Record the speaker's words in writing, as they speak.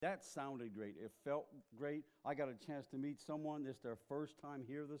That sounded great. It felt great. I got a chance to meet someone. It's their first time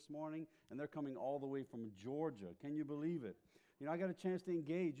here this morning, and they're coming all the way from Georgia. Can you believe it? I got a chance to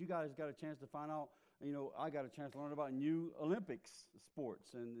engage. You guys got a chance to find out. I got a chance to learn about new Olympics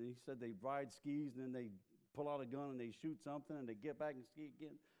sports. And he said they ride skis, and then they pull out a gun and they shoot something, and they get back and ski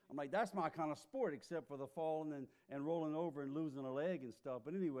again. I'm like, that's my kind of sport, except for the falling and rolling over and losing a leg and stuff.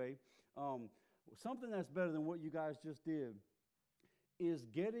 But anyway, something that's better than what you guys just did is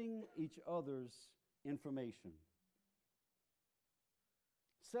getting each other's information.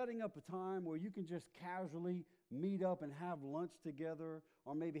 Setting up a time where you can just casually meet up and have lunch together,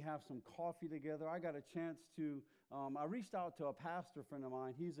 or maybe have some coffee together. I got a chance to, I reached out to a pastor friend of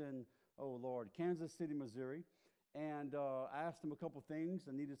mine. He's in, Kansas City, Missouri. And I asked him a couple things.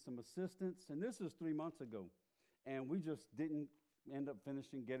 I needed some assistance. And this is 3 months ago. And we just didn't end up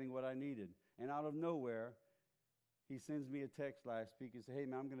finishing getting what I needed. And out of nowhere, he sends me a text last week. He said, hey,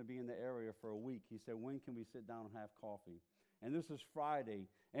 man, I'm going to be in the area for a week. He said, when can we sit down and have coffee? And this was Friday,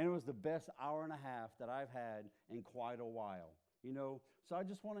 and it was the best hour and a half that I've had in quite a while. So I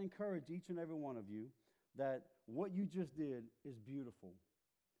just want to encourage each and every one of you that what you just did is beautiful.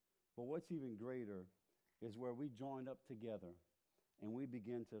 But what's even greater is where we joined up together and we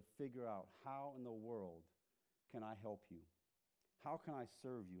begin to figure out, how in the world can I help you? How can I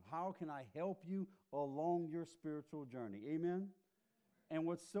serve you? How can I help you along your spiritual journey? Amen? And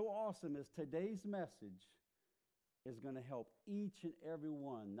what's so awesome is today's message is going to help each and every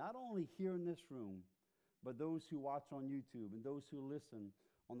one, not only here in this room, but those who watch on YouTube and those who listen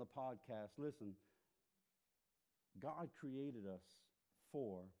on the podcast. Listen, God created us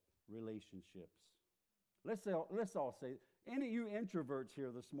for relationships. Let's all say, any of you introverts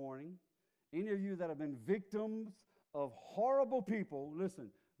here this morning, any of you that have been victims of horrible people, listen,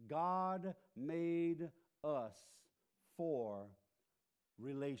 God made us for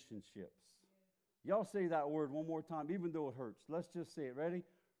relationships. Y'all say that word one more time, even though it hurts. Let's just say it. Ready?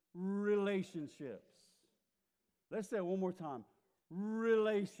 Relationships. Let's say it one more time.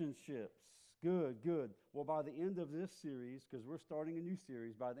 Relationships. Good, good. Well, by the end of this series, because we're starting a new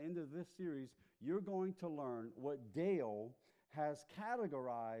series, by the end of this series, you're going to learn what Dale has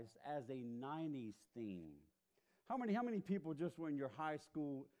categorized as a 90s theme. How many people just were in your high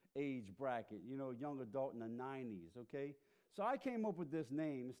school age bracket, young adult in the 90s, okay? So I came up with this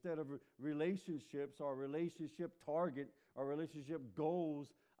name. Instead of relationships or relationship target or relationship goals,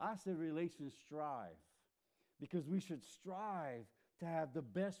 I said relations strive, because we should strive to have the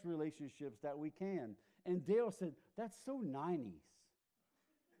best relationships that we can. And Dale said, that's so 90s.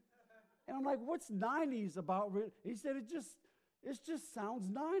 And I'm like, what's 90s about? He said, it just sounds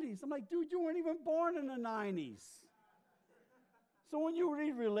 90s. I'm like, dude, you weren't even born in the 90s. So when you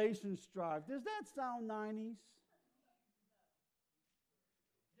read relations strive, does that sound 90s?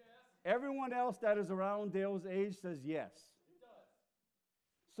 Yes. Everyone else that is around Dale's age says yes. It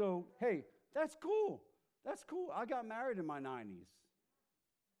does. So, hey, that's cool. That's cool. I got married in my 90s.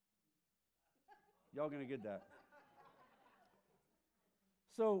 Y'all going to get that.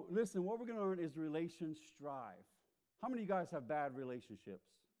 So, listen, what we're going to learn is relations strive. How many of you guys have bad relationships?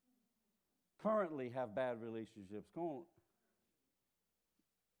 Currently have bad relationships? Come on.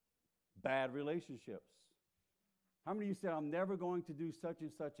 Bad relationships. How many of you said, I'm never going to do such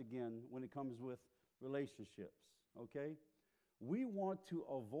and such again when it comes with relationships? Okay? We want to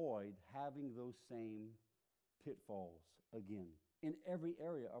avoid having those same pitfalls again in every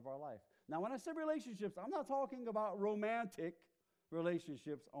area of our life. Now, when I say relationships, I'm not talking about romantic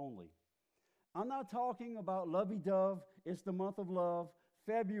relationships only. I'm not talking about lovey-dove, it's the month of love,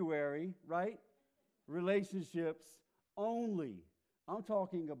 February, right? Relationships only. I'm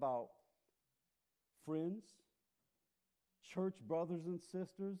talking about friends, church brothers and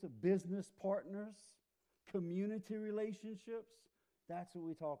sisters, business partners, community relationships. That's what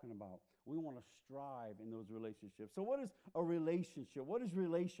we're talking about. We want to strive in those relationships. So what is a relationship? What is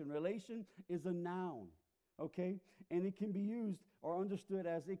relation? Relation is a noun, okay? And it can be used or understood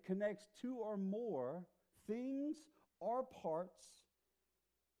as it connects two or more things or parts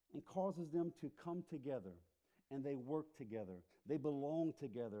and causes them to come together. And they work together. They belong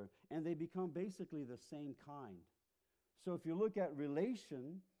together. And they become basically the same kind. So if you look at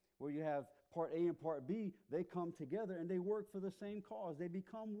relation, where you have part A and part B, they come together and they work for the same cause. They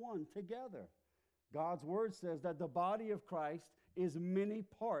become one together. God's word says that the body of Christ is many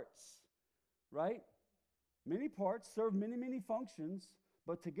parts, right? Many parts serve many, many functions,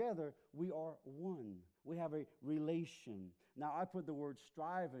 but together we are one. We have a relation. Now, I put the word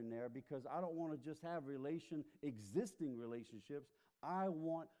strive in there because I don't want to just have existing relationships. I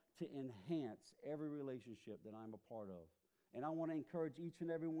want to enhance every relationship that I'm a part of. And I want to encourage each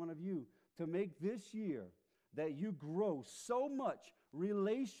and every one of you to make this year that you grow so much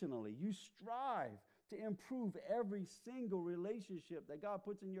relationally. You strive to improve every single relationship that God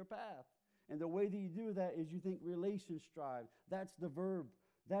puts in your path. And the way that you do that is you think relation strive. That's the verb.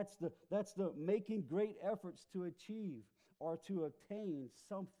 That's the making great efforts to achieve or to obtain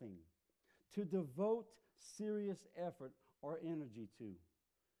something. To devote serious effort or energy to.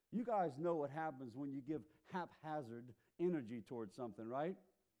 You guys know what happens when you give haphazard energy towards something, right?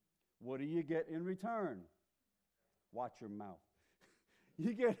 What do you get in return? Watch your mouth.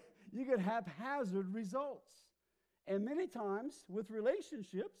 You get haphazard results. And many times with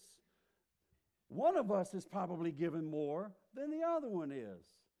relationships, one of us is probably given more than the other one is.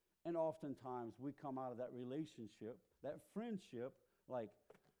 And oftentimes we come out of that relationship, that friendship, like,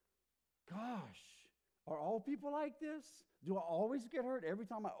 gosh, are all people like this? Do I always get hurt every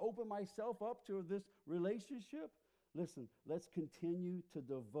time I open myself up to this relationship? Listen, let's continue to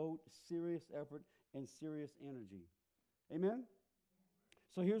devote serious effort and serious energy. Amen?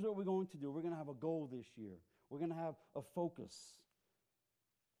 So here's what we're going to do. We're going to have a goal this year. We're going to have a focus.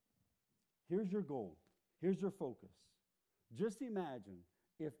 Here's your goal. Here's your focus. Just imagine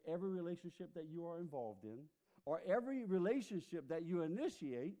if every relationship that you are involved in, or every relationship that you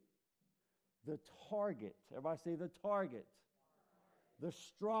initiate, the target, everybody say the target, the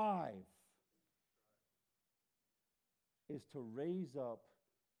strive, is to raise up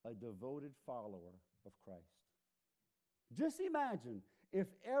a devoted follower of Christ. Just imagine if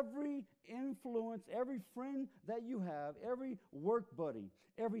every influence, every friend that you have, every work buddy,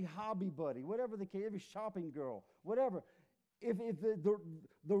 every hobby buddy, whatever the case, every shopping girl, whatever, if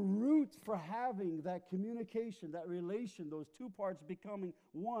the root for having that communication, that relation, those two parts becoming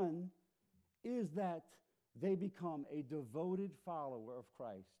one, is that they become a devoted follower of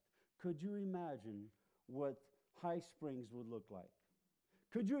Christ. Could you imagine what High Springs would look like?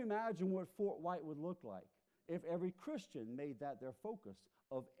 Could you imagine what Fort White would look like if every Christian made that their focus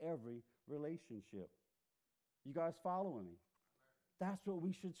of every relationship? You guys following me? That's what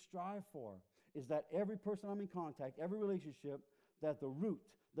we should strive for, is that every person I'm in contact, every relationship, that the root,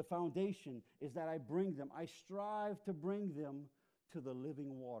 the foundation is that I bring them, I strive to bring them to the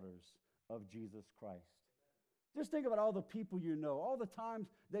living waters of Jesus Christ. Just think about all the people you know, all the times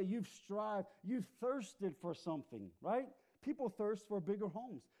that you've strived, you've thirsted for something, right? People thirst for bigger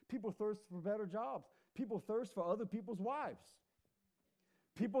homes. People thirst for better jobs. People thirst for other people's wives.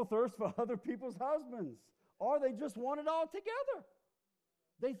 People thirst for other people's husbands. Or they just want it all together.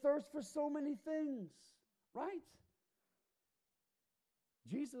 They thirst for so many things, right?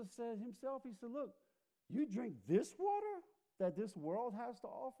 Jesus said himself, he said, look, you drink this water that this world has to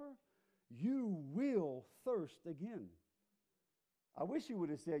offer, you will thirst again. I wish he would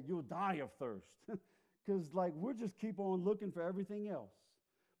have said, you'll die of thirst. Because we'll just keep on looking for everything else.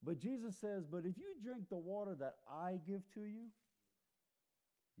 But Jesus says, but if you drink the water that I give to you,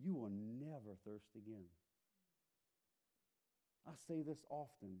 you will never thirst again. I say this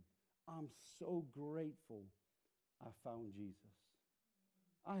often. I'm so grateful I found Jesus.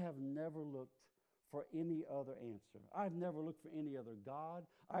 I have never looked for any other answer. I've never looked for any other God.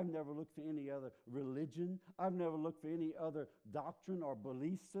 I've never looked for any other religion. I've never looked for any other doctrine or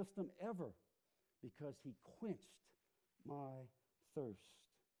belief system ever, because he quenched my thirst.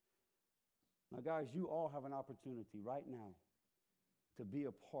 Now, guys, you all have an opportunity right now to be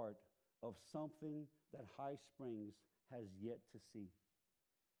a part of something that High Springs has yet to see.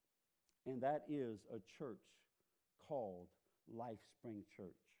 And that is a church called Life Spring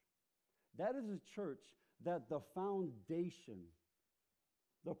Church. That is a church that the foundation,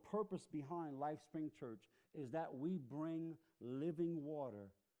 the purpose behind Life Spring Church is that we bring living water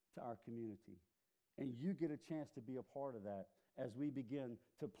to our community. And you get a chance to be a part of that as we begin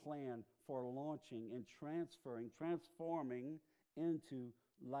to plan for launching and transforming into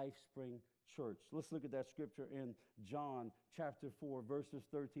Life Spring Church. Let's look at that scripture in John chapter 4, verses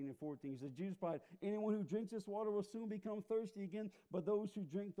 13 and 14. He says, Jesus replied, anyone who drinks this water will soon become thirsty again, but those who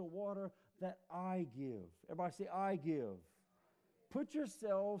drink the water that I give. Everybody say, I give. Put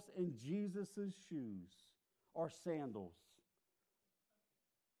yourselves in Jesus' shoes or sandals.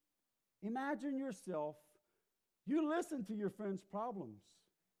 Imagine yourself, you listen to your friend's problems.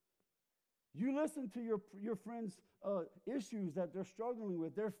 You listen to your friends' issues that they're struggling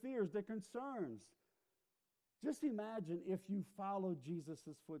with, their fears, their concerns. Just imagine if you followed Jesus'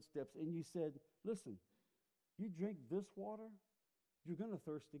 footsteps and you said, listen, you drink this water, you're going to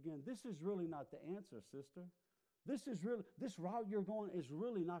thirst again. This is really not the answer, sister. This route you're going is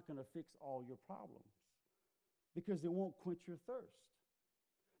really not going to fix all your problems, because it won't quench your thirst.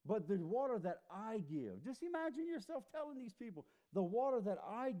 But the water that I give, just imagine yourself telling these people, the water that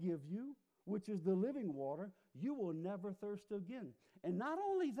I give you, which is the living water, you will never thirst again. And not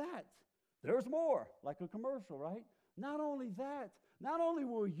only that, there's more, like a commercial, right? Not only that, not only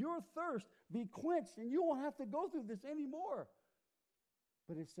will your thirst be quenched and you won't have to go through this anymore,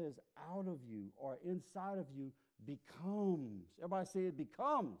 but it says out of you or inside of you becomes. Everybody say it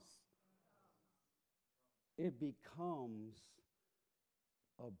becomes. It becomes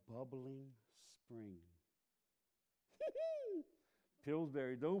a bubbling spring.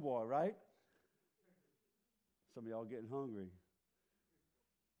 Pillsbury Doughboy, right? Some of y'all getting hungry.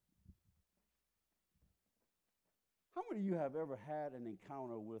 How many of you have ever had an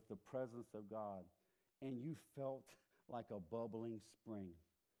encounter with the presence of God and you felt like a bubbling spring?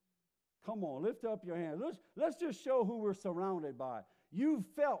 Come on, lift up your hand. Let's just show who we're surrounded by. You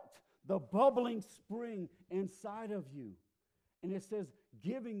felt the bubbling spring inside of you. And it says,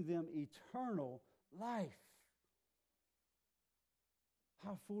 giving them eternal life.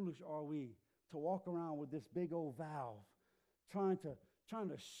 How foolish are we to walk around with this big old valve, trying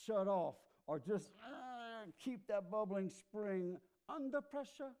to shut off or just keep that bubbling spring under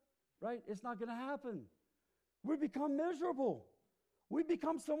pressure, right? It's not going to happen. We become miserable. We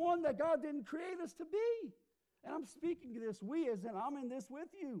become someone that God didn't create us to be. And I'm speaking this we as in I'm in this with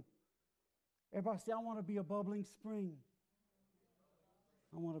you. Everybody say, I want to be a bubbling spring.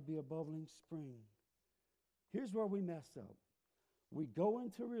 I want to be a bubbling spring. Here's where we mess up. We go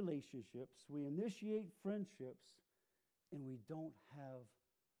into relationships, we initiate friendships, and we don't have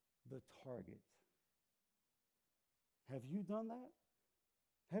the target. Have you done that?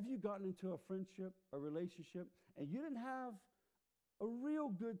 Have you gotten into a friendship, a relationship, and you didn't have a real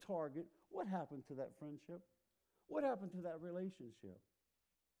good target? What happened to that friendship? What happened to that relationship?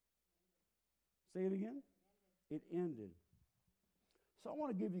 Say it again. It ended. So I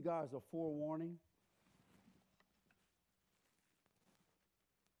want to give you guys a forewarning.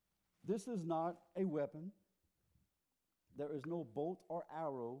 This is not a weapon. There is no bolt or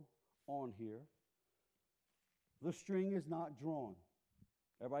arrow on here. The string is not drawn.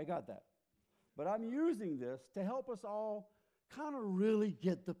 Everybody got that? But I'm using this to help us all kind of really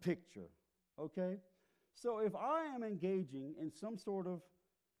get the picture, okay? So if I am engaging in some sort of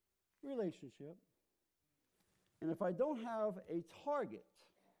relationship, and if I don't have a target,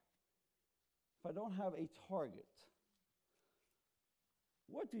 what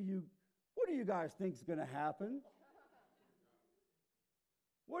do you guys think is going to happen?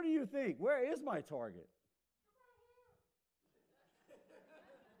 What do you think? Where is my target?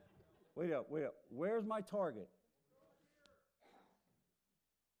 Wait up. Where's my target?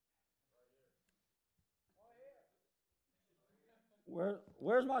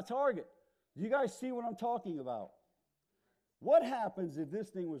 Where's my target? Do you guys see what I'm talking about? What happens if this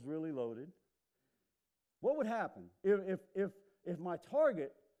thing was really loaded? What would happen if my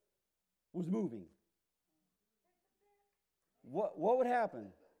target was moving? What would happen?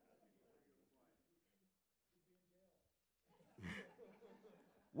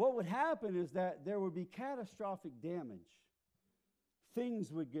 What would happen is that there would be catastrophic damage.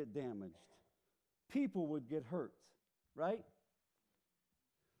 Things would get damaged. People would get hurt, right?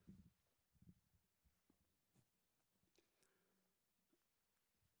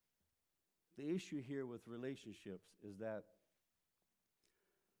 The issue here with relationships is that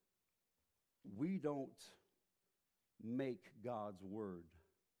we don't make God's word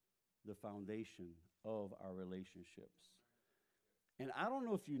the foundation of our relationships. And I don't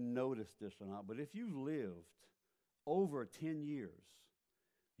know if you noticed this or not, but if you've lived over 10 years,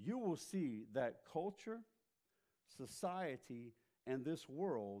 you will see that culture, society, and this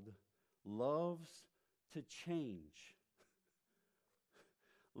world loves to change.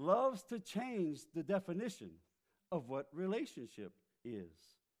 Loves to change the definition of what relationship is,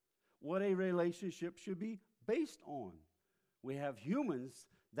 what a relationship should be based on. We have humans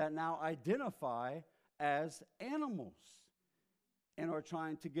that now identify as animals and are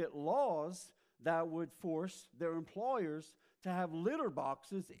trying to get laws that would force their employers to have litter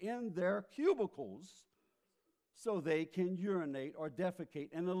boxes in their cubicles so they can urinate or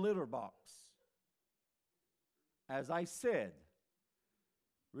defecate in a litter box. As I said,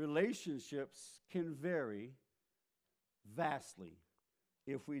 relationships can vary vastly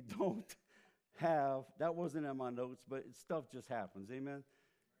if we don't have, that wasn't in my notes, but stuff just happens, amen?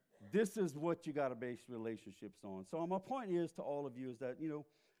 This is what you got to base relationships on. So my point is to all of you is that,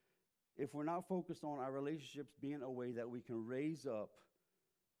 if we're not focused on our relationships being a way that we can raise up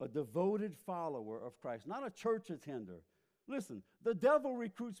a devoted follower of Christ, not a church attender. Listen, the devil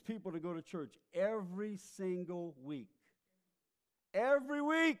recruits people to go to church every single week. every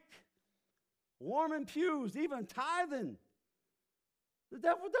week, warming pews, even tithing. The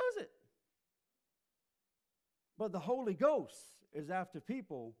devil does it. But the Holy Ghost is after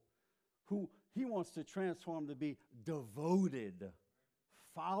people who he wants to transform to be devoted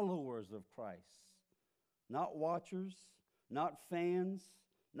followers of Christ. Not watchers, not fans,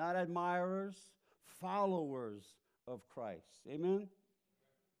 not admirers, followers of Christ. Amen?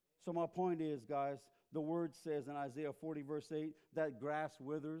 So my point is, guys, the word says in Isaiah 40, verse 8, that grass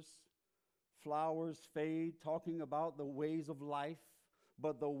withers, flowers fade, talking about the ways of life,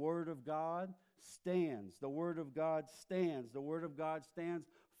 but the word of God stands. The word of God stands. The word of God stands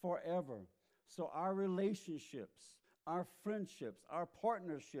forever. So our relationships, our friendships, our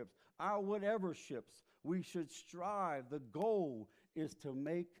partnerships, our whatever ships, we should strive. The goal is to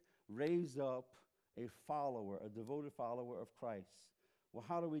raise up a follower, a devoted follower of Christ. Well,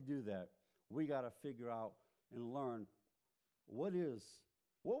 how do we do that? We got to figure out and learn what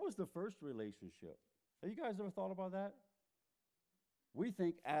was the first relationship? Have you guys ever thought about that? We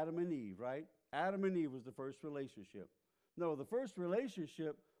think Adam and Eve, right? Adam and Eve was the first relationship. No, the first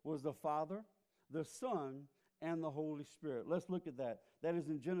relationship was the Father, the Son, and the Holy Spirit. Let's look at that. That is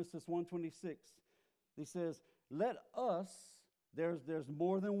in Genesis 1:26. He says, let us, there's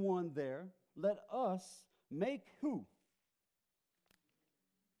more than one there, let us make who?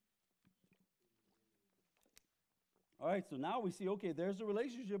 All right, so now we see, okay, there's a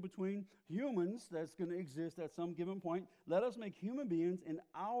relationship between humans that's going to exist at some given point. Let us make human beings in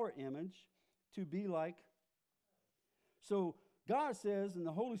our image to be like. So God says, and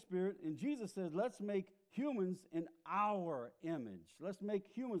the Holy Spirit, and Jesus says, let's make humans in our image. Let's make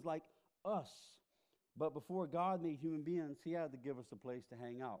humans like us. But before God made human beings, he had to give us a place to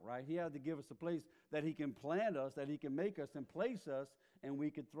hang out, right? He had to give us a place that he can plant us, that he can make us and place us, and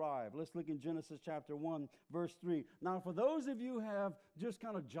we could thrive. Let's look in Genesis chapter 1, verse 3. Now, for those of you who have just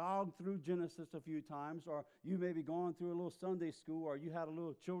kind of jogged through Genesis a few times, or you may be going through a little Sunday school, or you had a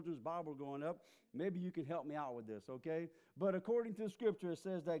little children's Bible going up, maybe you can help me out with this, okay? But according to the scripture, it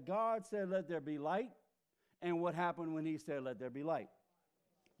says that God said, let there be light. And what happened when he said, let there be light?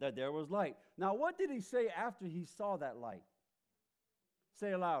 That there was light. Now, what did he say after he saw that light?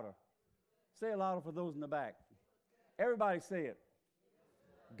 Say it louder. Say it louder for those in the back. Everybody say it.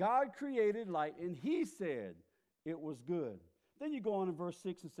 God created light, and he said it was good. Then you go on in verse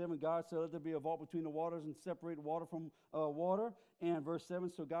 6 and 7. God said, let there be a vault between the waters and separate water from water. And verse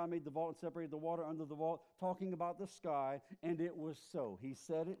 7, so God made the vault and separated the water under the vault, talking about the sky, and it was so. He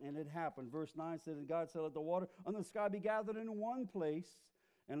said it, and it happened. Verse 9 said, and God said, let the water under the sky be gathered in one place,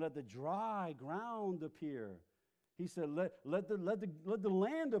 and let the dry ground appear. He said, let the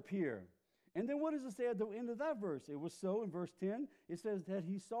land appear. And then what does it say at the end of that verse? It was so. In verse 10, it says that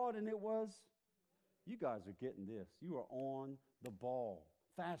he saw it, and it was. You guys are getting this. You are on the ball.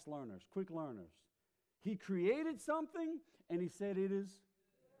 Fast learners, quick learners. He created something, and he said it is.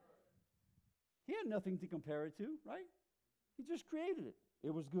 He had nothing to compare it to, right? He just created it.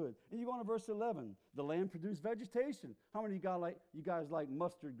 It was good. And you go on to verse 11. The land produced vegetation. How many of you guys like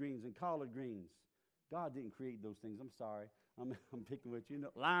mustard greens and collard greens? God didn't create those things. I'm sorry. I'm picking with you. No,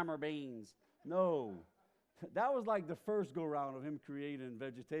 lima beans. No. That was like the first go-round of him creating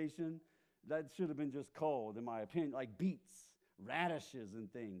vegetation. That should have been just called, in my opinion, like beets, radishes,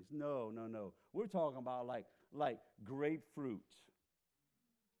 and things. No. We're talking about like grapefruit.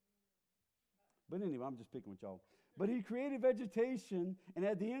 But anyway, I'm just picking with y'all. But he created vegetation, and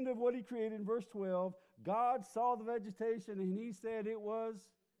at the end of what he created in verse 12, God saw the vegetation, and he said it was.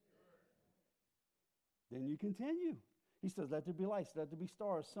 Then you continue. He says, let there be lights, let there be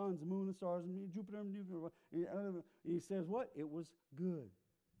stars, suns, moon, and stars, and Jupiter, and Jupiter. He says what? It was good.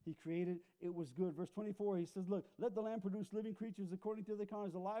 He created, it was good. Verse 24, he says, look, let the land produce living creatures according to their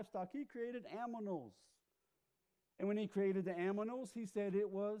kinds of livestock. He created aminals. And when he created the aminals, he said it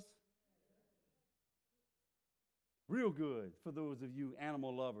was real good for those of you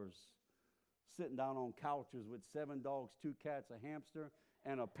animal lovers sitting down on couches with 7 dogs, 2 cats, a hamster,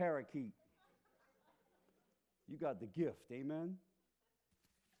 and a parakeet. You got the gift, amen?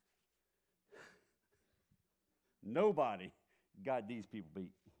 Nobody got these people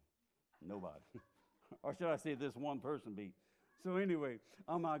beat. Nobody. Or should I say this one person beat? So anyway,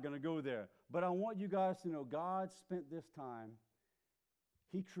 I'm not going to go there. But I want you guys to know God spent this time.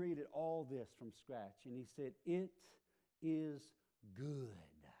 He created all this from scratch. And he said, it is good.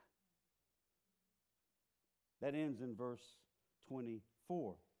 That ends in verse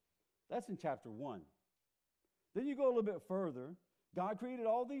 24. That's in chapter 1. Then you go a little bit further. God created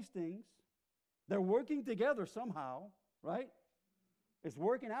all these things. They're working together somehow, right? It's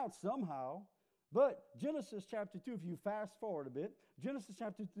working out somehow. But Genesis chapter 2, if you fast forward a bit, Genesis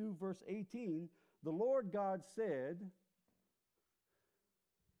chapter 2, verse 18, the Lord God said,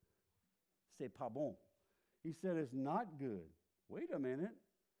 say, pas bon. He said, it's not good. Wait a minute.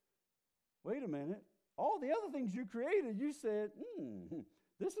 Wait a minute. All the other things you created, you said,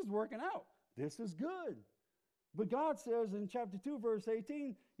 this is working out. This is good. But God says in chapter 2, verse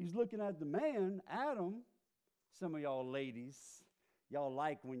 18, he's looking at the man, Adam. Some of y'all ladies, y'all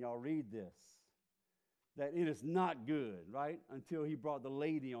like when y'all read this, that it is not good, right? Until he brought the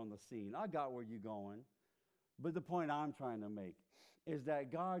lady on the scene. I got where you're going. But the point I'm trying to make is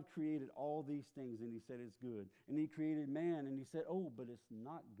that God created all these things and he said it's good. And he created man and he said, oh, but it's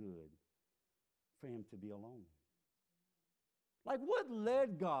not good for him to be alone. Like, what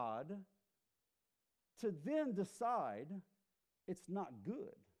led God to then decide it's not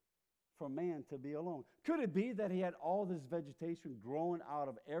good for man to be alone? Could it be that he had all this vegetation growing out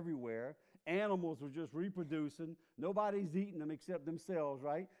of everywhere? Animals were just reproducing. Nobody's eating them except themselves,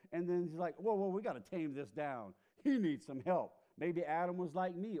 right? And then he's like, whoa, we got to tame this down. He needs some help. Maybe Adam was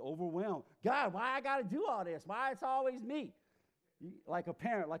like me, overwhelmed. God, why I got to do all this? Why it's always me? Like a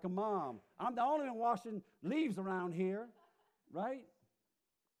parent, like a mom. I'm the only one washing leaves around here, right?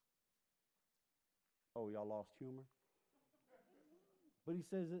 Oh, y'all lost humor? But he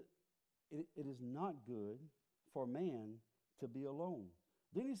says it is not good for man to be alone.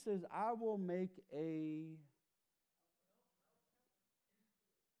 Then he says, I will make the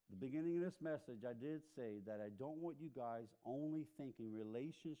beginning of this message, I did say that I don't want you guys only thinking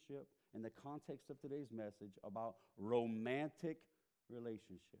relationship in the context of today's message about romantic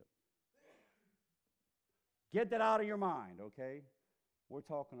relationship. Get that out of your mind, okay? We're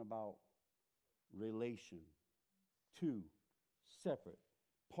talking about relation. Two separate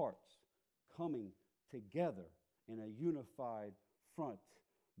parts coming together in a unified front,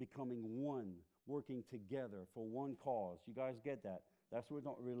 becoming one, working together for one cause. You guys get that? That's what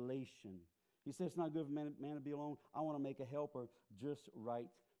we're talking relation. He says it's not good for man to be alone. I want to make a helper just right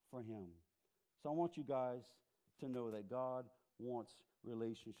for him. So I want you guys to know that God wants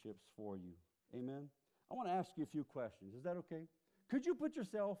relationships for you. Amen? I want to ask you a few questions. Is that okay? Could you put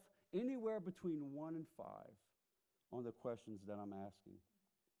yourself anywhere between 1 and 5 on the questions that I'm asking?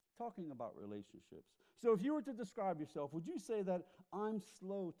 Talking about relationships. So if you were to describe yourself, would you say that I'm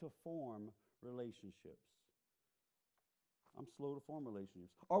slow to form relationships? I'm slow to form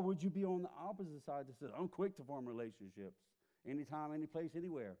relationships. Or would you be on the opposite side that says, I'm quick to form relationships. Anytime, any place,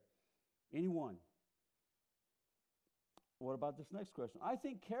 anywhere. Anyone. What about this next question? I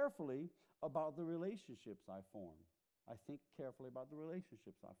think carefully about the relationships I form. I think carefully about the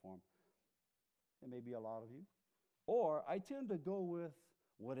relationships I form. There may be a lot of you. Or I tend to go with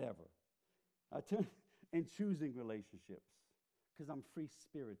whatever. I tend in choosing relationships because I'm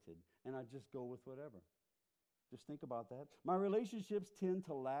free-spirited and I just go with whatever. Just think about that. My relationships tend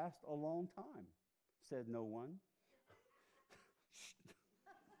to last a long time, said no one.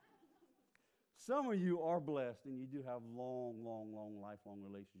 Some of you are blessed and you do have long, lifelong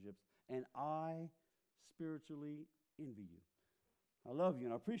relationships. And I spiritually envy you. I love you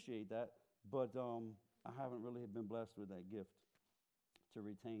and I appreciate that, but I haven't really been blessed with that gift to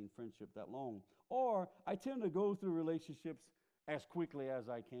retain friendship that long. Or I tend to go through relationships as quickly as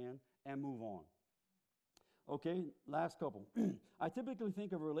I can and move on. Okay, last couple. I typically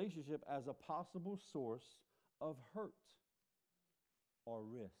think of a relationship as a possible source of hurt or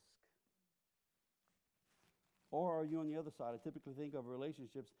risk. Or are you on the other side? I typically think of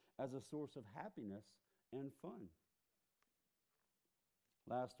relationships as a source of happiness and fun.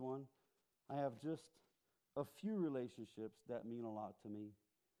 Last one. I have just a few relationships that mean a lot to me,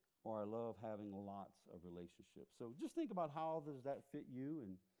 or I love having lots of relationships. So just think about how does that fit you,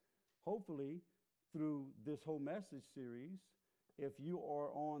 and hopefully through this whole message series, if you are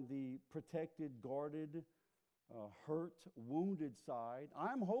on the protected, guarded, hurt, wounded side,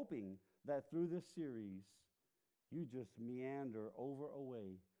 I'm hoping that through this series, you just meander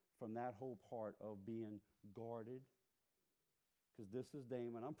away from that whole part of being guarded. Because this is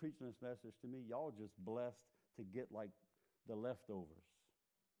Damon. I'm preaching this message to me. Y'all just blessed to get like the leftovers.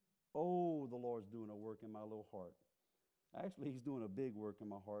 Oh, the Lord's doing a work in my little heart. Actually, he's doing a big work in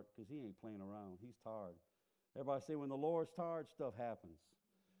my heart because he ain't playing around. He's tired. Everybody say, when the Lord's tired, stuff happens.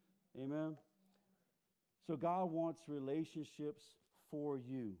 Amen? So God wants relationships for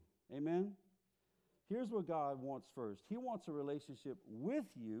you. Amen? Here's what God wants first. He wants a relationship with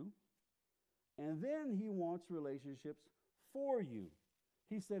you, and then he wants relationships for you.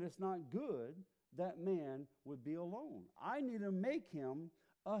 He said it's not good that man would be alone. I need to make him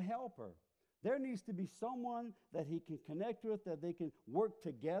a helper. There needs to be someone that he can connect with, that they can work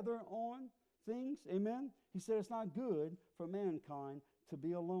together on things. Amen? He said it's not good for mankind to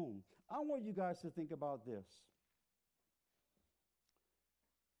be alone. I want you guys to think about this.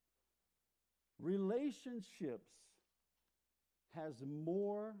 Relationships has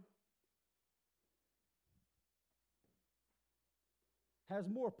more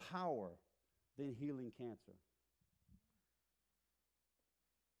power than healing cancer.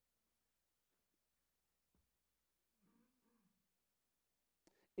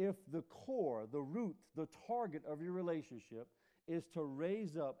 If the core, the root, the target of your relationship is to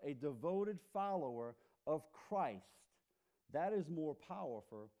raise up a devoted follower of Christ, that is more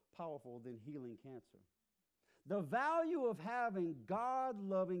powerful than healing cancer. The value of having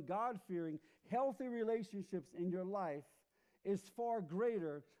God-loving, God-fearing, healthy relationships in your life is far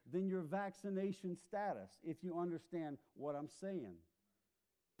greater than your vaccination status, if you understand what I'm saying.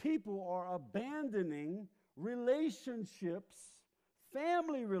 People are abandoning relationships,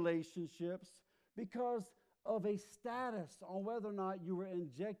 family relationships, because of a status on whether or not you were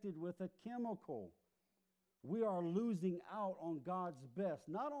injected with a chemical. We are losing out on God's best,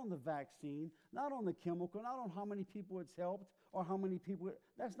 not on the vaccine, not on the chemical, not on how many people it's helped or how many people.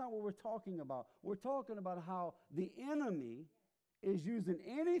 That's not what we're talking about. We're talking about how the enemy is using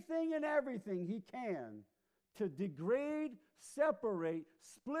anything and everything he can to degrade, separate,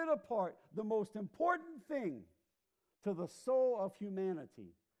 split apart the most important thing to the soul of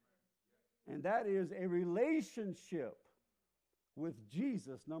humanity. And that is a relationship with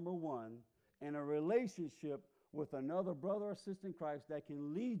Jesus, number one, and a relationship with another brother or sister in Christ that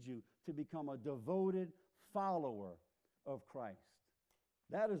can lead you to become a devoted follower of Christ.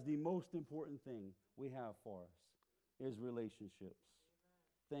 That is the most important thing we have for us, is relationships.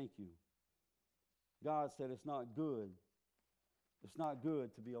 Thank you. God said it's not good. It's not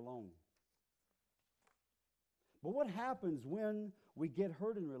good to be alone. But what happens when we get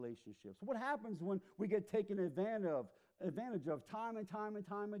hurt in relationships? What happens when we get taken advantage of time and time and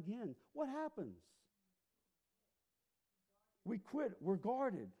time again? What happens? We quit. We're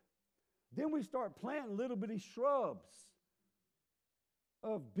guarded. Then we start planting little bitty shrubs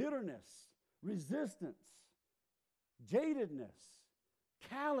of bitterness, resistance, jadedness,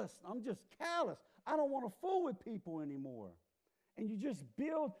 callous. I'm just callous. I don't want to fool with people anymore. And you just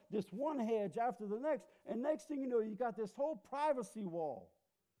build this one hedge after the next, and next thing you know, you got this whole privacy wall.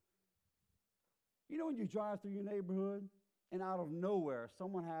 You know when you drive through your neighborhood, and out of nowhere,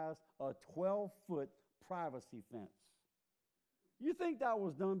 someone has a 12-foot privacy fence. You think that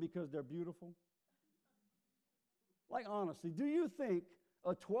was done because they're beautiful? Like, honestly, do you think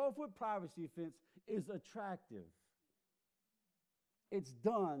a 12-foot privacy fence is attractive? It's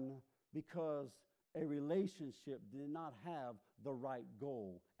done because a relationship did not have the right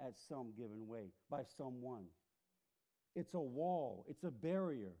goal at some given way by someone. It's a wall. It's a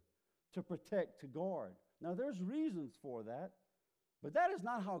barrier to protect, to guard. Now, there's reasons for that, but that is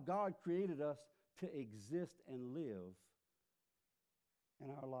not how God created us to exist and live in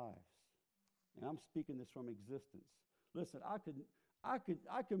our lives. And I'm speaking this from existence. Listen, I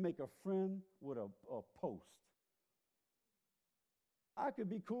could make a friend with a post. I could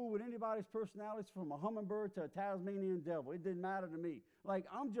be cool with anybody's personalities, from a hummingbird to a Tasmanian devil. It didn't matter to me. Like,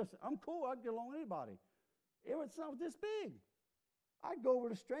 I'm cool. I can get along with anybody. It was something this big. I'd go over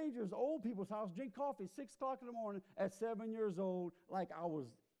to strangers, old people's house, drink coffee at 6 o'clock in the morning at 7 years old, like I was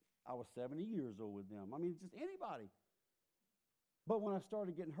 70 years old with them. I mean, just anybody. But when I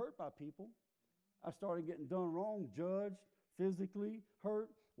started getting hurt by people, I started getting done wrong, judged, physically hurt,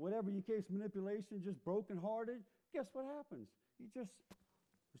 whatever your case, manipulation, just brokenhearted, guess what happens?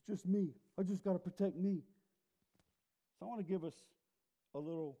 It's just me. I just got to protect me. So I want to give us a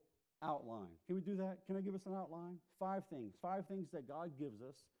little outline. Can we do that? Can I give us an outline? 5 things that God gives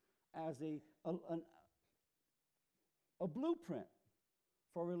us as a blueprint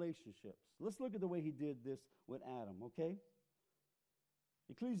for relationships. Let's look at the way he did this with Adam, okay?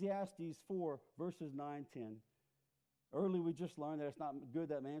 Ecclesiastes 4, verses 9, 10. Earlier we just learned that it's not good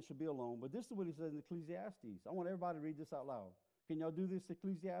that man should be alone, but this is what he says in Ecclesiastes. I want everybody to read this out loud. Can y'all do this,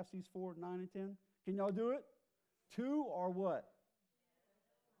 Ecclesiastes 4, 9, and 10? Can y'all do it? 2 or what?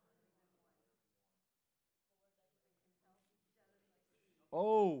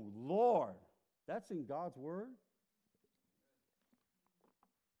 Oh, Lord. That's in God's word?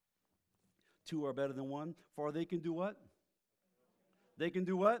 2 are better than 1, for they can do what? They can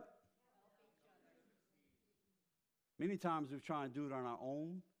do what? Many times we try and do it on our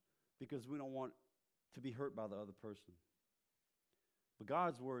own because we don't want to be hurt by the other person. But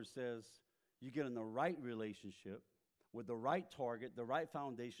God's word says you get in the right relationship with the right target, the right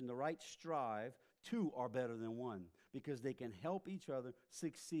foundation, the right strive. 2 are better than 1 because they can help each other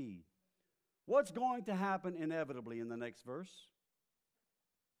succeed. What's going to happen inevitably in the next verse?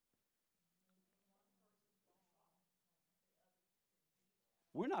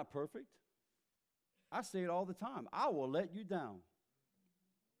 We're not perfect. I say it all the time. I will let you down.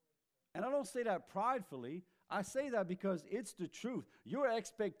 And I don't say that pridefully. I say that because it's the truth. Your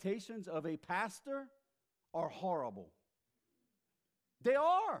expectations of a pastor are horrible. They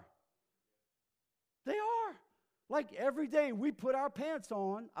are. They are. Like every day we put our pants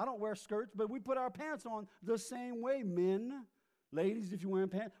on. I don't wear skirts, but we put our pants on the same way. Men, ladies, if you're wearing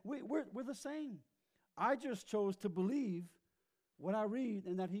pants, we're the same. I just chose to believe what I read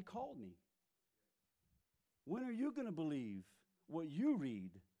and that he called me. When are you going to believe what you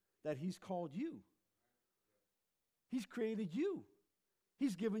read, that he's called you? He's created you.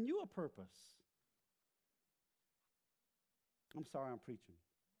 He's given you a purpose. I'm sorry I'm preaching.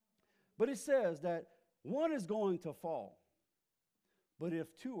 But it says that one is going to fall. But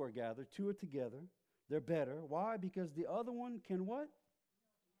if two are gathered, two are together, they're better. Why? Because the other one can what?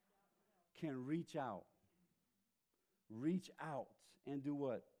 Can reach out. Reach out and do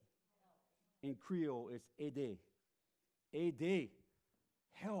what? In Creole, it's aider. Aider.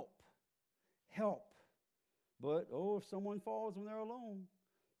 Help. Help. But, if someone falls when they're alone,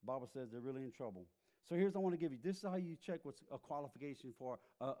 the Bible says they're really in trouble. So here's what I want to give you. This is how you check what's a qualification for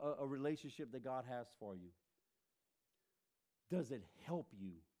a relationship that God has for you. Does it help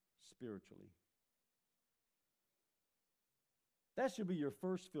you spiritually? That should be your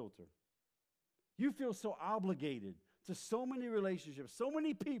first filter. You feel so obligated to so many relationships, so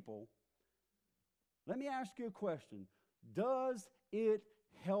many people. Let me ask you a question. Does it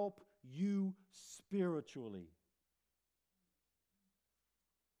help you spiritually?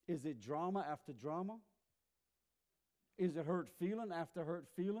 Is it drama after drama? Is it hurt feeling after hurt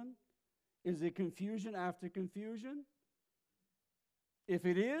feeling? Is it confusion after confusion? If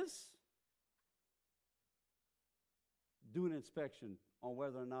it is, do an inspection on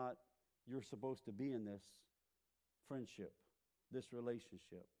whether or not you're supposed to be in this friendship, this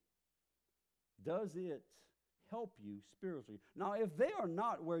relationship. Does it help you spiritually? Now, if they are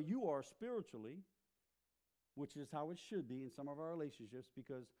not where you are spiritually, which is how it should be in some of our relationships,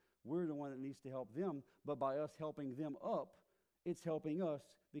 because we're the one that needs to help them, but by us helping them up, it's helping us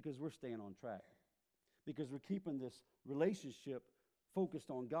because we're staying on track. Because we're keeping this relationship focused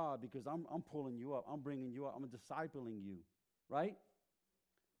on God, because I'm pulling you up, I'm bringing you up, I'm discipling you, right?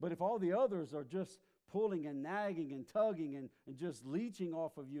 But if all the others are just pulling and nagging and tugging and just leeching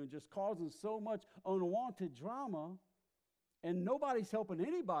off of you and just causing so much unwanted drama, and nobody's helping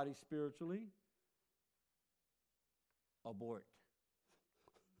anybody spiritually, abort.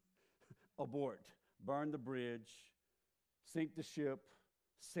 Abort. Burn the bridge, sink the ship,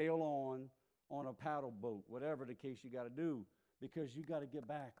 sail on a paddle boat, whatever the case you got to do, because you got to get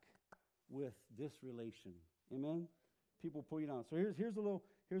back with this relation. Amen? People pull you down. So here's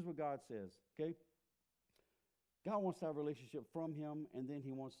what God says, okay? God wants to have a relationship from him, and then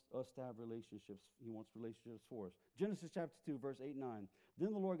he wants us to have relationships. He wants relationships for us. Genesis chapter 2, verse 8 and 9.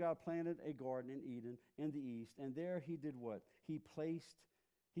 Then the Lord God planted a garden in Eden in the east, and there he did what? He placed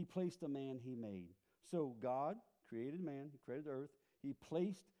the man he made. So God created man, he created the earth. He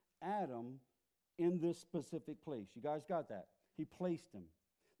placed Adam in this specific place. You guys got that? He placed him.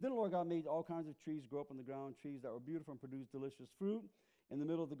 Then the Lord God made all kinds of trees grow up on the ground, trees that were beautiful and produced delicious fruit. In the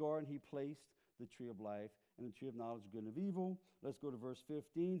middle of the garden, he placed the tree of life and the tree of knowledge of good and of evil. Let's go to verse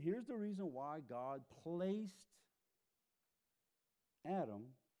 15. Here's the reason why God placed Adam.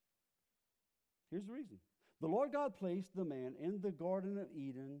 Here's the reason. The Lord God placed the man in the Garden of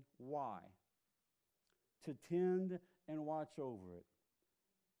Eden. Why? To tend and watch over it.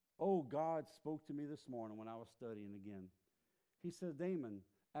 Oh, God spoke to me this morning when I was studying again. He said, Damon,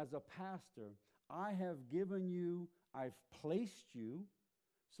 as a pastor, I've placed you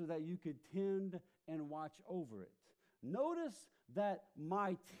so that you could tend and watch over it. Notice that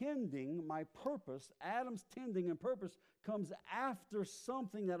my tending, my purpose, Adam's tending and purpose comes after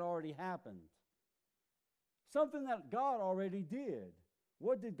something that already happened. Something that God already did.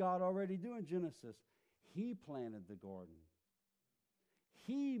 What did God already do in Genesis? He planted the garden.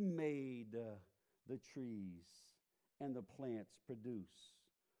 He made the trees and the plants produce.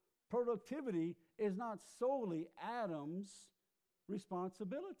 Productivity is not solely Adam's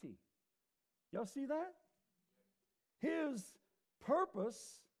responsibility. Y'all see that? His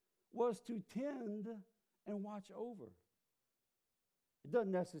purpose was to tend and watch over. It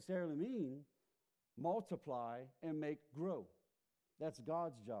doesn't necessarily mean multiply and make grow. That's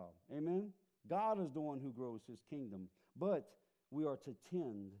God's job. Amen? God is the one who grows his kingdom. But we are to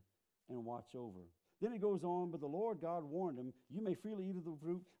tend and watch over. Then it goes on, but the Lord God warned him, you may freely eat of the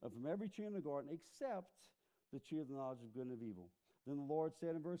fruit from every tree in the garden except the tree of the knowledge of good and of evil. Then the Lord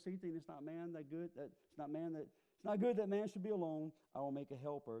said in verse 18, it's not good that man should be alone. I will make a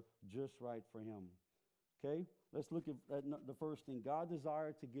helper just right for him. Okay, let's look at the first thing. God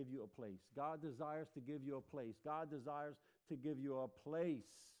desires to give you a place. God desires to give you a place. God desires to give you a place.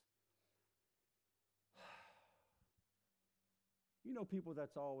 You know people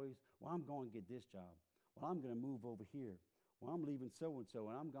that's always, well, I'm going to get this job. Well, I'm going to move over here. Well, I'm leaving so-and-so,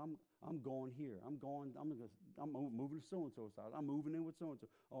 and I'm going here. I'm moving to so-and-so's house. I'm moving in with so-and-so.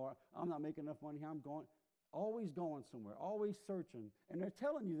 Or I'm not making enough money here. I'm going. Always going somewhere, always searching. And they're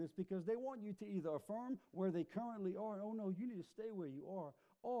telling you this because they want you to either affirm where they currently are, oh no, you need to stay where you are,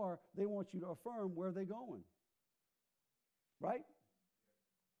 or they want you to affirm where they're going. Right?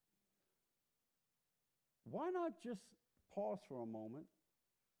 Why not just pause for a moment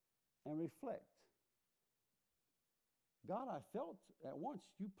and reflect? God, I felt at once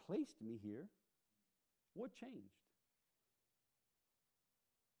you placed me here. What changed?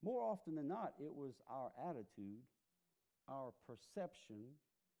 More often than not, it was our attitude, our perception.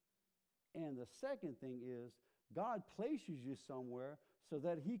 And the second thing is, God places you somewhere so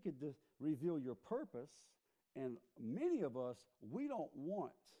that he could reveal your purpose. And many of us, we don't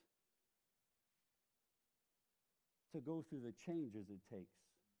want to go through the changes it takes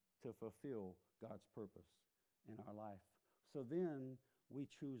to fulfill God's purpose in our life. So then we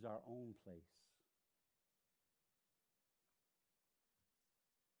choose our own place.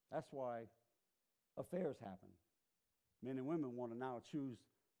 That's why affairs happen. Men and women want to now choose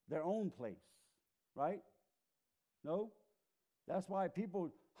their own place, right? No? That's why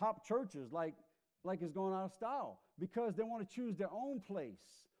people hop churches like it's going out of style, because they want to choose their own place.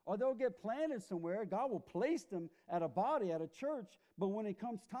 Or they'll get planted somewhere. God will place them at a body, at a church, but when it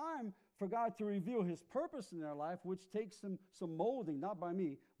comes time for God to reveal his purpose in their life, which takes some molding, not by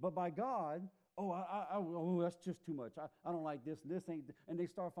me, but by God, that's just too much. I don't like this, and this ain't. And they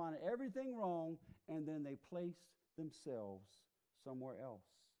start finding everything wrong, and then they place themselves somewhere else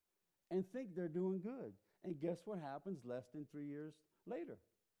and think they're doing good. And guess what happens less than 3 years later?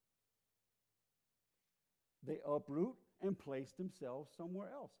 They uproot and place themselves somewhere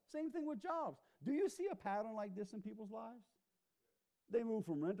else. Same thing with jobs. Do you see a pattern like this in people's lives? They move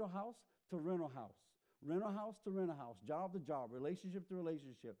from rental house to rental house, rental house to rental house, job to job, relationship to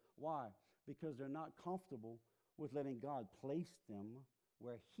relationship. Why? Because they're not comfortable with letting God place them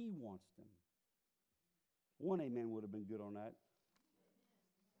where he wants them. One amen would have been good on that.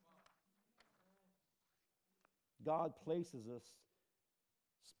 God places us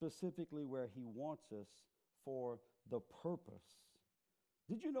specifically where he wants us for the purpose.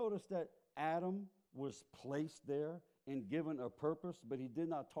 Did you notice that Adam was placed there and given a purpose, but he did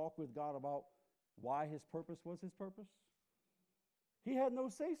not talk with God about why his purpose was his purpose? He had no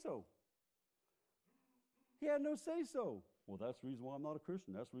say-so. He had no say-so. Well, that's the reason why I'm not a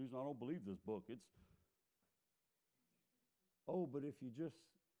Christian. That's the reason I don't believe this book. But if you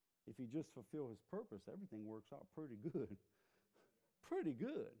just fulfill his purpose, everything works out pretty good. Pretty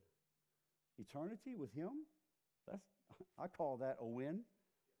good. Eternity with him, I call that a win,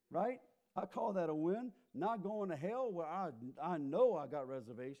 right? I call that a win. Not going to hell where I know I got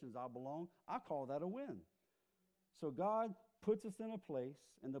reservations, I belong. I call that a win. So God puts us in a place,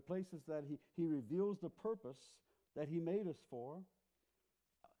 and the places that he reveals the purpose that he made us for.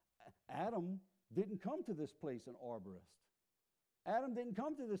 Adam didn't come to this place an arborist. Adam didn't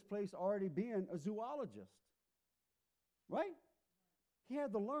come to this place already being a zoologist, right? He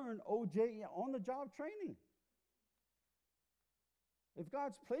had to learn OJ on-the-job training. If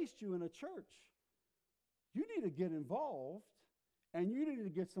God's placed you in a church, you need to get involved, and you need to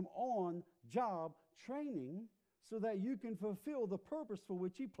get some on-job training so that you can fulfill the purpose for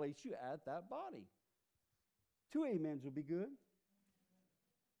which he placed you at that body. 2 amens would be good.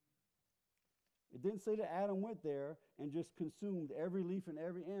 It didn't say that Adam went there and just consumed every leaf and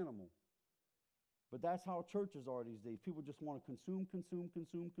every animal. But that's how churches are these days. People just want to consume.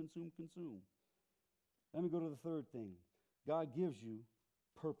 Let me go to the third thing. God gives you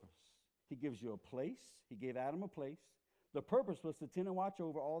purpose. He gives you a place. He gave Adam a place. The purpose was to tend and watch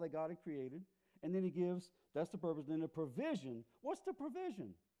over all that God had created. And then he gives, that's the purpose. Then the provision. What's the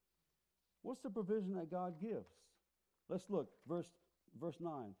provision? What's the provision that God gives? Let's look. Verse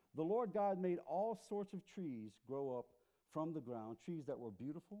 9. The Lord God made all sorts of trees grow up from the ground, trees that were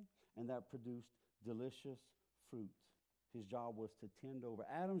beautiful and that produced delicious fruit. His job was to tend over.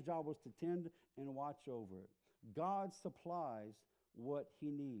 Adam's job was to tend and watch over it. God supplies what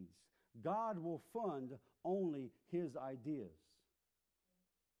he needs. God will fund only his ideas.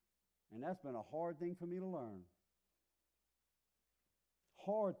 And that's been a hard thing for me to learn.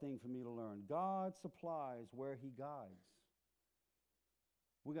 Hard thing for me to learn. God supplies where he guides.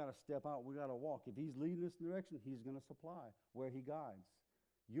 We got to step out. We got to walk. If he's leading us in the direction, he's going to supply where he guides.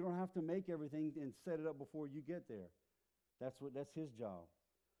 You don't have to make everything and set it up before you get there. That's his job.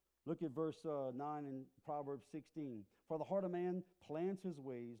 Look at verse 9 in Proverbs 16. For the heart of man plans his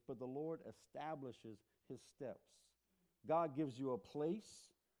ways, but the Lord establishes his steps. God gives you a place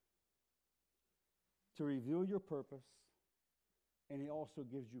to reveal your purpose, and he also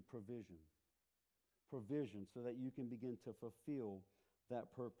gives you provision. Provision so that you can begin to fulfill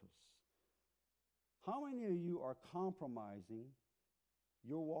that purpose. How many of you are compromising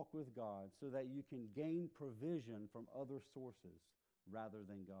your walk with God so that you can gain provision from other sources rather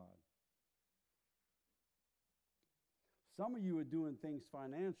than God? Some of you are doing things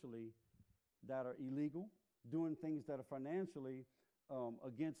financially that are illegal, doing things that are financially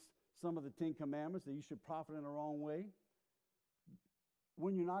against some of the 10 Commandments, that you should profit in the wrong way,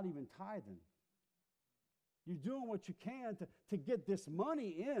 when you're not even tithing. You're doing what you can to get this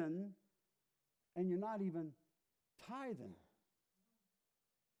money in, and you're not even tithing.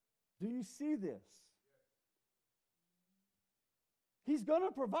 Do you see this? He's going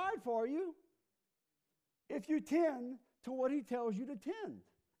to provide for you if you tend to what he tells you to tend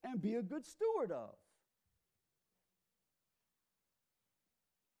and be a good steward of.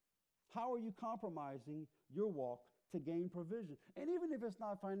 How are you compromising your walk to gain provision? And even if it's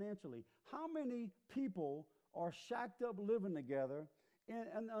not financially, how many people are shacked up living together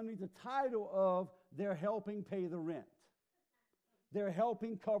and under the title of they're helping pay the rent? They're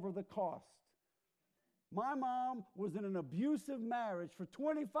helping cover the cost. My mom was in an abusive marriage for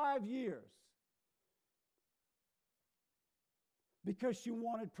 25 years because she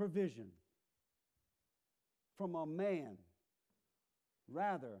wanted provision from a man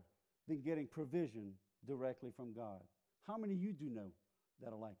rather than getting provision directly from God. How many of you do know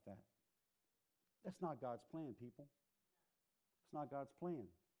that are like that? That's not God's plan, people. It's not God's plan.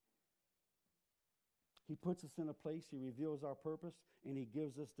 He puts us in a place, he reveals our purpose, and he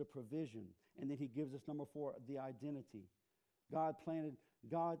gives us the provision. And then he gives us, number 4, the identity. The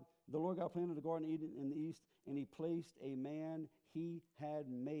Lord God planted the Garden of Eden in the east, and he placed a man he had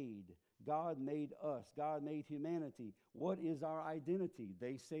made. God made us. God made humanity. What is our identity?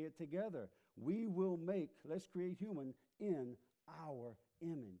 They say it together. Let's create human in our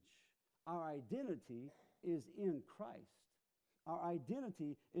image. Our identity is in Christ. Our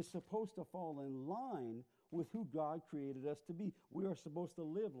identity is supposed to fall in line with who God created us to be. We are supposed to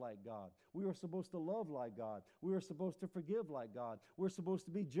live like God. We are supposed to love like God. We are supposed to forgive like God. We're supposed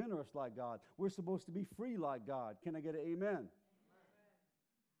to be generous like God. We're supposed to be free like God. Can I get an amen? Amen.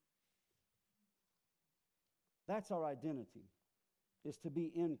 That's our identity, is to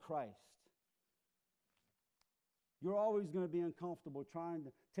be in Christ. You're always going to be uncomfortable trying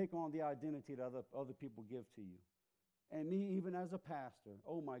to take on the identity that other people give to you. And me, even as a pastor,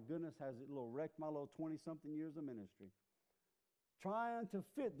 oh my goodness, has it wrecked my little 20-something years of ministry. Trying to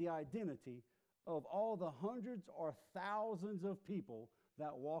fit the identity of all the hundreds or thousands of people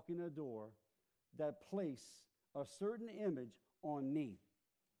that walk in a door that place a certain image on me.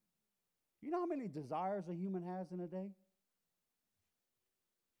 You know how many desires a human has in a day?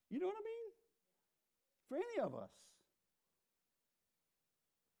 You know what I mean? For any of us.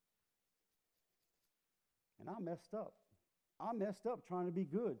 And I messed up. I messed up trying to be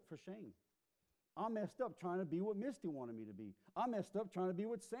good for Shane. I messed up trying to be what Misty wanted me to be. I messed up trying to be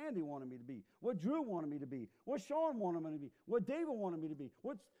what Sandy wanted me to be, what Drew wanted me to be, what Sean wanted me to be, what David wanted me to be.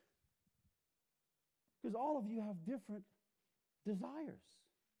 Because all of you have different desires,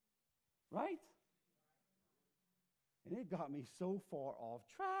 right? And it got me so far off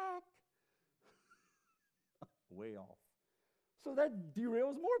track. Way off. So that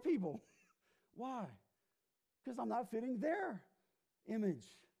derails more people. Why? Because I'm not fitting their image.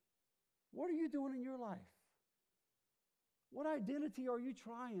 What are you doing in your life? What identity are you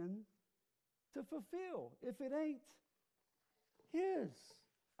trying to fulfill if it ain't his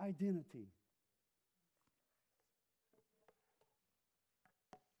identity?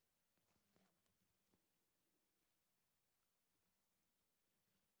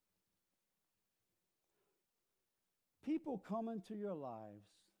 People come into your lives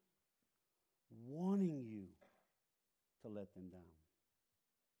wanting you to let them down.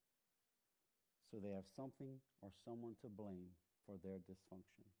 So they have something or someone to blame for their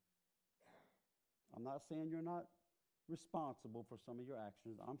dysfunction. I'm not saying you're not responsible for some of your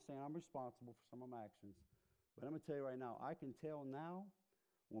actions. I'm saying I'm responsible for some of my actions. But I'm going to tell you right now, I can tell now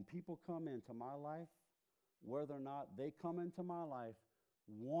when people come into my life, whether or not they come into my life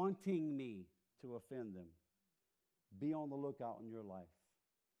wanting me to offend them. Be on the lookout in your life.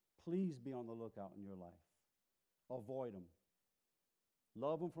 Please be on the lookout in your life. Avoid them.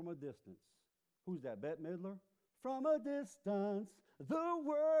 Love them from a distance. Who's that, Bette Midler? From a distance, the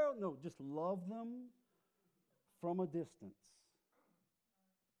world. No, just love them from a distance.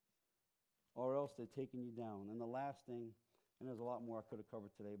 Or else they're taking you down. And the last thing, and there's a lot more I could have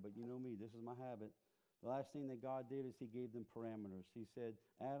covered today, but you know me, this is my habit. The last thing that God did is he gave them parameters. He said,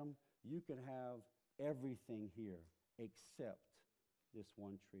 Adam, you can have everything here except this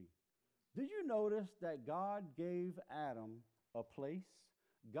one tree. Did you notice that God gave Adam a place?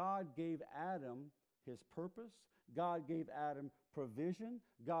 God gave Adam his purpose. God gave Adam provision.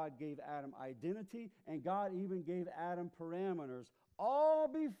 God gave Adam identity. And God even gave Adam parameters all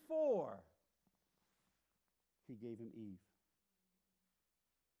before he gave him Eve.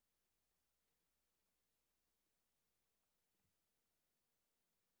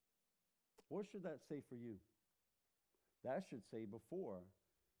 What should that say for you? That should say before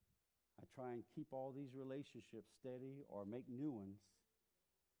I try and keep all these relationships steady or make new ones,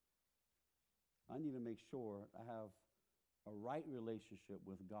 I need to make sure I have a right relationship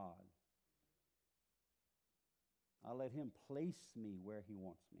with God. I let him place me where he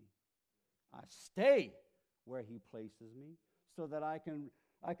wants me. I stay where he places me so that I can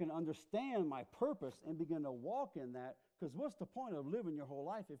understand my purpose and begin to walk in that. Because what's the point of living your whole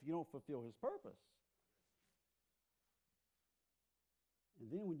life if you don't fulfill his purpose? And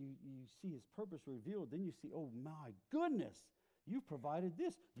then when you see his purpose revealed, then you see, oh my goodness, you provided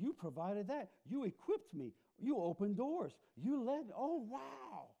this, you provided that, you equipped me, you opened doors, you led, oh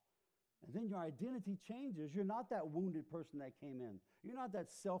wow. And then your identity changes. You're not that wounded person that came in. You're not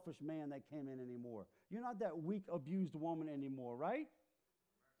that selfish man that came in anymore. You're not that weak, abused woman anymore, right?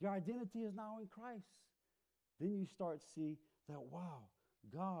 Your identity is now in Christ. Then you start to see that, wow,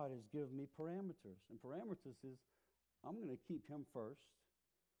 God has given me parameters. And parameters is, I'm going to keep him first.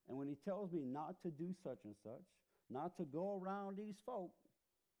 And when he tells me not to do such and such, not to go around these folk,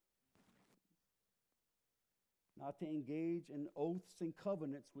 not to engage in oaths and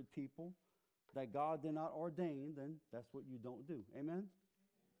covenants with people that God did not ordain, then that's what you don't do. Amen?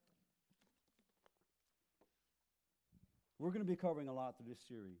 We're going to be covering a lot through this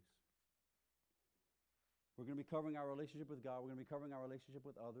series. We're going to be covering our relationship with God. We're going to be covering our relationship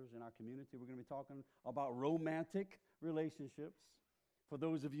with others in our community. We're going to be talking about romantic relationships for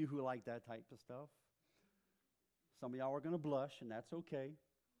those of you who like that type of stuff. Some of y'all are going to blush, and that's okay.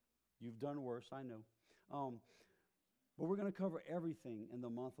 You've done worse, I know. But we're going to cover everything in the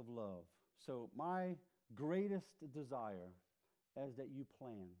month of love. So my greatest desire is that you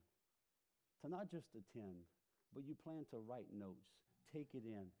plan to not just attend, but you plan to write notes, take it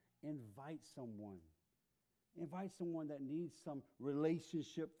in, invite someone. Invite someone that needs some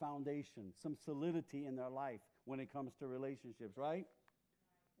relationship foundation, some solidity in their life when it comes to relationships, right?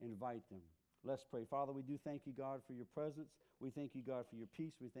 Invite them. Let's pray. Father, we do thank you, God, for your presence. We thank you, God, for your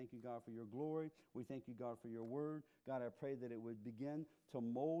peace. We thank you, God, for your glory. We thank you, God, for your word. God, I pray that it would begin to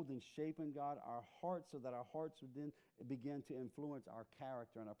mold and shape in, God, our hearts so that our hearts would then begin to influence our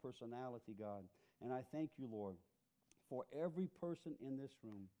character and our personality, God. And I thank you, Lord, for every person in this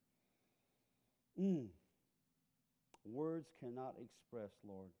room. Words cannot express,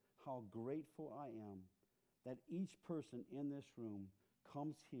 Lord, how grateful I am that each person in this room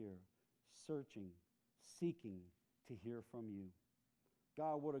comes here searching, seeking to hear from you.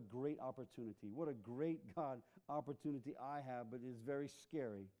 God, what a great opportunity. What a great, God, opportunity I have, but it's very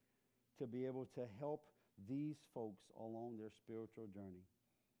scary to be able to help these folks along their spiritual journey.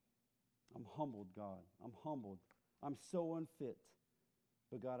 I'm humbled, God. I'm humbled. I'm so unfit.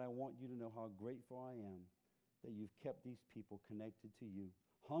 But God, I want you to know how grateful I am that you've kept these people connected to you,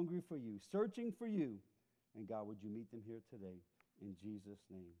 hungry for you, searching for you. And God, would you meet them here today? In Jesus'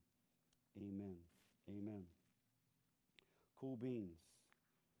 name, amen. Amen. Cool beans.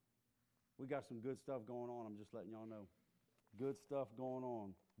 We got some good stuff going on. I'm just letting y'all know. Good stuff going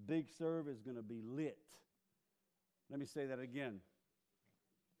on. Big Serve is going to be lit. Let me say that again.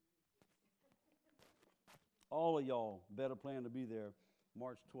 All of y'all better plan to be there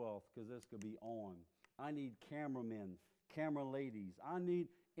March 12th because this could be on. I need cameramen, camera ladies. I need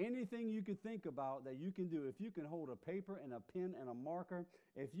anything you can think about that you can do. If you can hold a paper and a pen and a marker,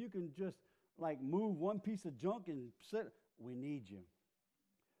 if you can just like move one piece of junk and sit, we need you.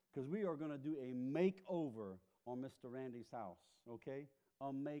 Because we are going to do a makeover on Mr. Randy's house, okay?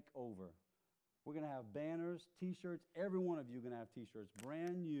 A makeover. We're going to have banners, T-shirts. Every one of you are going to have T-shirts.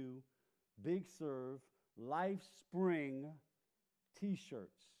 Brand new, Big Serve, Life Spring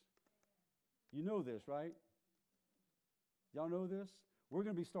T-shirts. You know this, right? Y'all know this? We're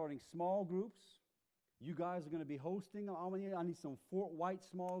going to be starting small groups. You guys are going to be hosting. I need some Fort White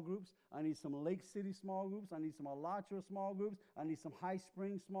small groups. I need some Lake City small groups. I need some Alachua small groups. I need some High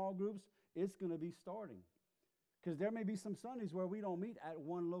Springs small groups. It's going to be starting. Because there may be some Sundays where we don't meet at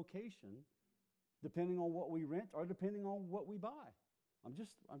one location, depending on what we rent or depending on what we buy. I'm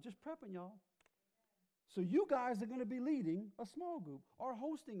just prepping y'all. So you guys are going to be leading a small group or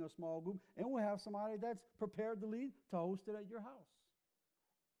hosting a small group, and we'll have somebody that's prepared to lead to host it at your house.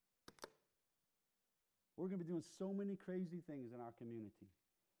 We're going to be doing so many crazy things in our community.